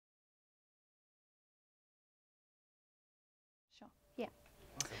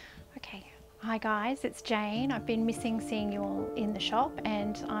Hi guys, it's Jane. I've been missing seeing you all in the shop,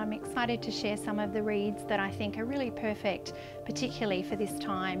 and I'm excited to share some of the reads that I think are really perfect, particularly for this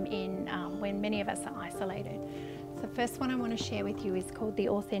time in when many of us are isolated. So the first one I want to share with you is called The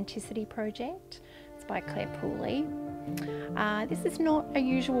Authenticity Project. It's by Claire Pooley. This is not a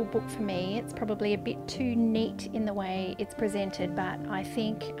usual book for me. It's probably a bit too neat in the way it's presented, but I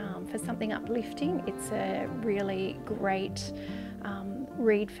think for something uplifting, it's a really great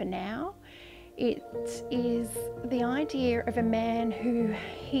read for now. It is the idea of a man who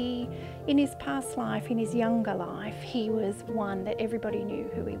in his past life, in his younger life, he was one that everybody knew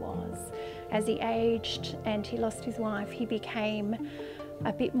who he was. As he aged and he lost his wife, he became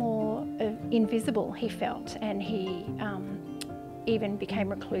a bit more invisible, he felt, and he even became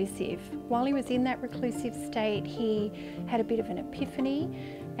reclusive. While he was in that reclusive state, he had a bit of an epiphany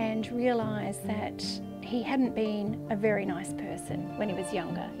and realised that he hadn't been a very nice person when he was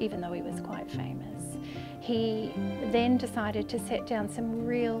younger, even though he was quite famous. He then decided to set down some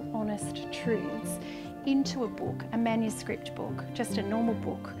real honest truths into a book, a manuscript book, just a normal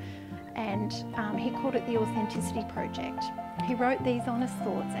book, and he called it The Authenticity Project. He wrote these honest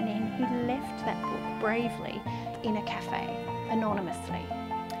thoughts and then he left that book bravely in a cafe, anonymously.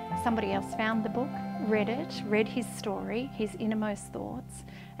 Somebody else found the book, read it, read his story, his innermost thoughts,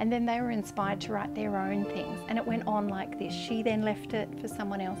 and then they were inspired to write their own things, and it went on like this. She then left it for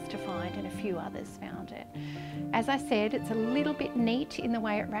someone else to find, and a few others found it. As I said, it's a little bit neat in the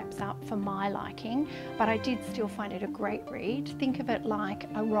way it wraps up for my liking, but I did still find it a great read. Think of it like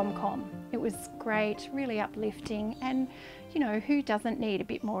a rom-com. It was great, really uplifting, and you know, who doesn't need a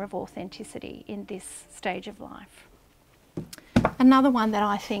bit more of authenticity in this stage of life? Another one that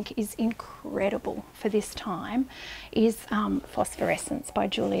I think is incredible for this time is Phosphorescence by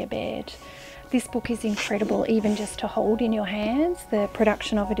Julia Baird. This book is incredible even just to hold in your hands. The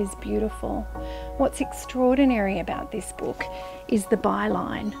production of it is beautiful. What's extraordinary about this book is the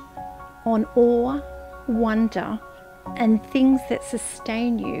byline on awe, wonder, and things that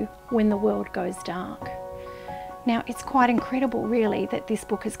sustain you when the world goes dark. Now, it's quite incredible really that this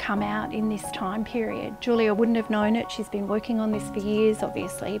book has come out in this time period. Julia wouldn't have known it. She's been working on this for years,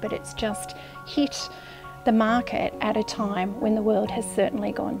 obviously, but it's just hit the market at a time when the world has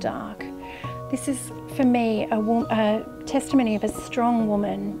certainly gone dark. This is, for me, a testimony of a strong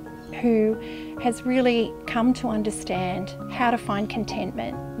woman who has really come to understand how to find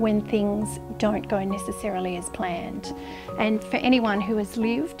contentment when things don't go necessarily as planned. And for anyone who has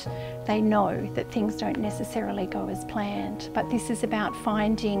lived, they know that things don't necessarily go as planned. But this is about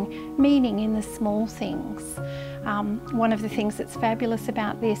finding meaning in the small things. One of the things that's fabulous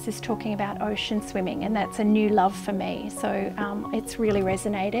about this is talking about ocean swimming, and that's a new love for me. So it's really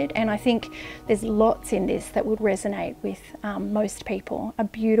resonated, and I think there's lots in this that would resonate with most people. A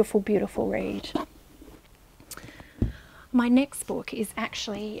beautiful, beautiful read. My next book is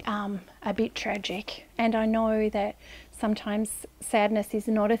actually a bit tragic, and I know that sometimes sadness is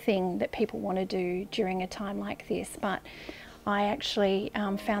not a thing that people want to do during a time like this, but I actually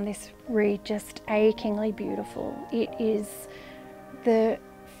found this read just achingly beautiful. It is the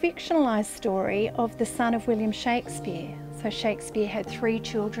fictionalised story of the son of William Shakespeare. So Shakespeare had 3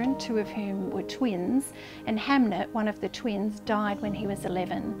 children, 2 of whom were twins, and Hamnet, one of the twins, died when he was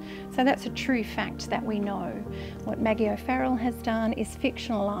 11. So that's a true fact that we know. What Maggie O'Farrell has done is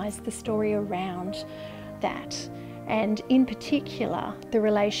fictionalise the story around that, and in particular the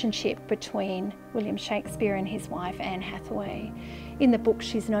relationship between William Shakespeare and his wife Anne Hathaway. In the book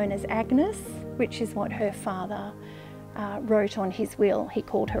she's known as Agnes, which is what her father wrote on his will. He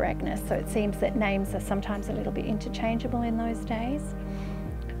called her Agnes, so it seems that names are sometimes a little bit interchangeable in those days.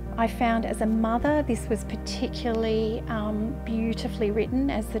 I found as a mother this was particularly beautifully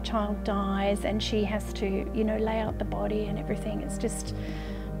written as the child dies and she has to, you know, lay out the body and everything. It's just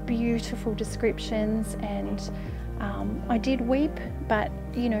beautiful descriptions, and I did weep, but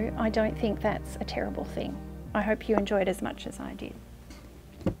you know, I don't think that's a terrible thing. I hope you enjoyed as much as I did.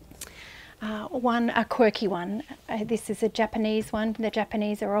 A quirky one. This is a Japanese one. The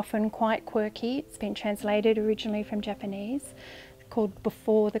Japanese are often quite quirky. It's been translated originally from Japanese. It's called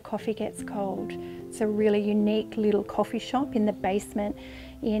Before the Coffee Gets Cold. It's a really unique little coffee shop in the basement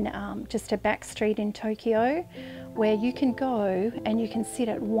in just a back street in Tokyo, where you can go and you can sit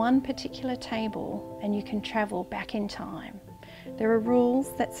at one particular table and you can travel back in time. There are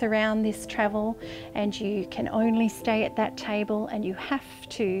rules that surround this travel, and you can only stay at that table, and you have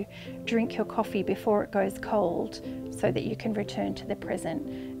to drink your coffee before it goes cold so that you can return to the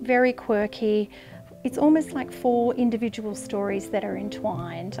present. Very quirky. It's almost like 4 individual stories that are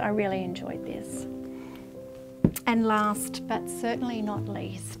entwined. I really enjoyed this. And last, but certainly not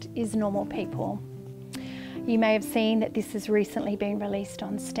least, is Normal People. You may have seen that this has recently been released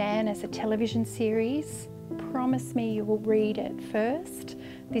on Stan as a television series. Promise me you will read it first.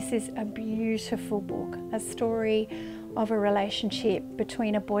 This is a beautiful book, a story of a relationship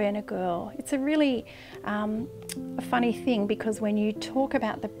between a boy and a girl. It's a really a funny thing, because when you talk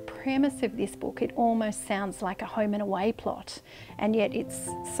about the premise of this book, it almost sounds like a home and away plot, and yet it's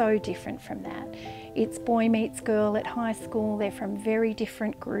so different from that. It's boy meets girl at high school. They're from very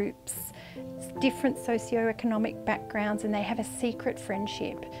different groups, different socioeconomic backgrounds, and they have a secret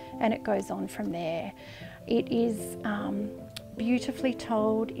friendship, and it goes on from there. It is beautifully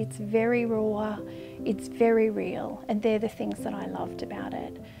told, it's very raw, it's very real, and they're the things that I loved about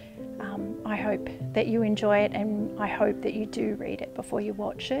it. I hope that you enjoy it, and I hope that you do read it before you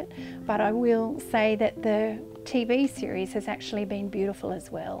watch it. But I will say that the TV series has actually been beautiful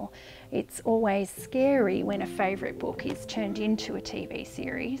as well. It's always scary when a favourite book is turned into a TV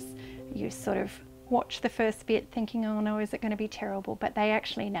series. You sort of watch the first bit thinking, oh no, is it going to be terrible? But they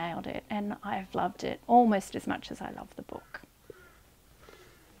actually nailed it, and I've loved it almost as much as I love the book.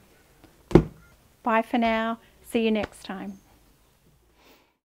 Bye for now. See you next time.